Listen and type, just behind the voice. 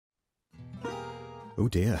Oh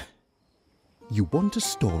dear. You want a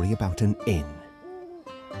story about an inn?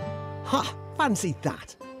 Ha! Fancy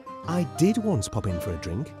that! I did once pop in for a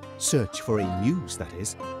drink, search for a muse, that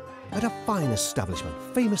is, at a fine establishment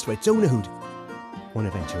famous for its owner who'd... Want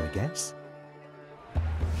to venture a guess?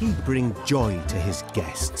 He'd bring joy to his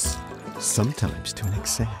guests, sometimes to an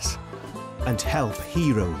excess, and help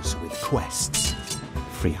heroes with quests.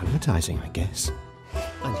 Free advertising, I guess.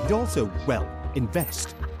 And he'd also, well,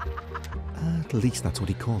 invest. At least that's what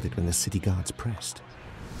he called it when the city guards pressed.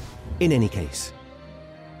 In any case,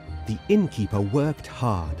 the innkeeper worked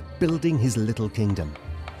hard building his little kingdom.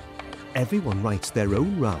 Everyone writes their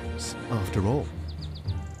own rhymes, after all.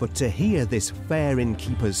 But to hear this fair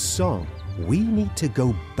innkeeper's song, we need to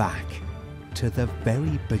go back to the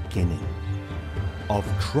very beginning of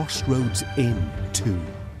Crossroads Inn 2.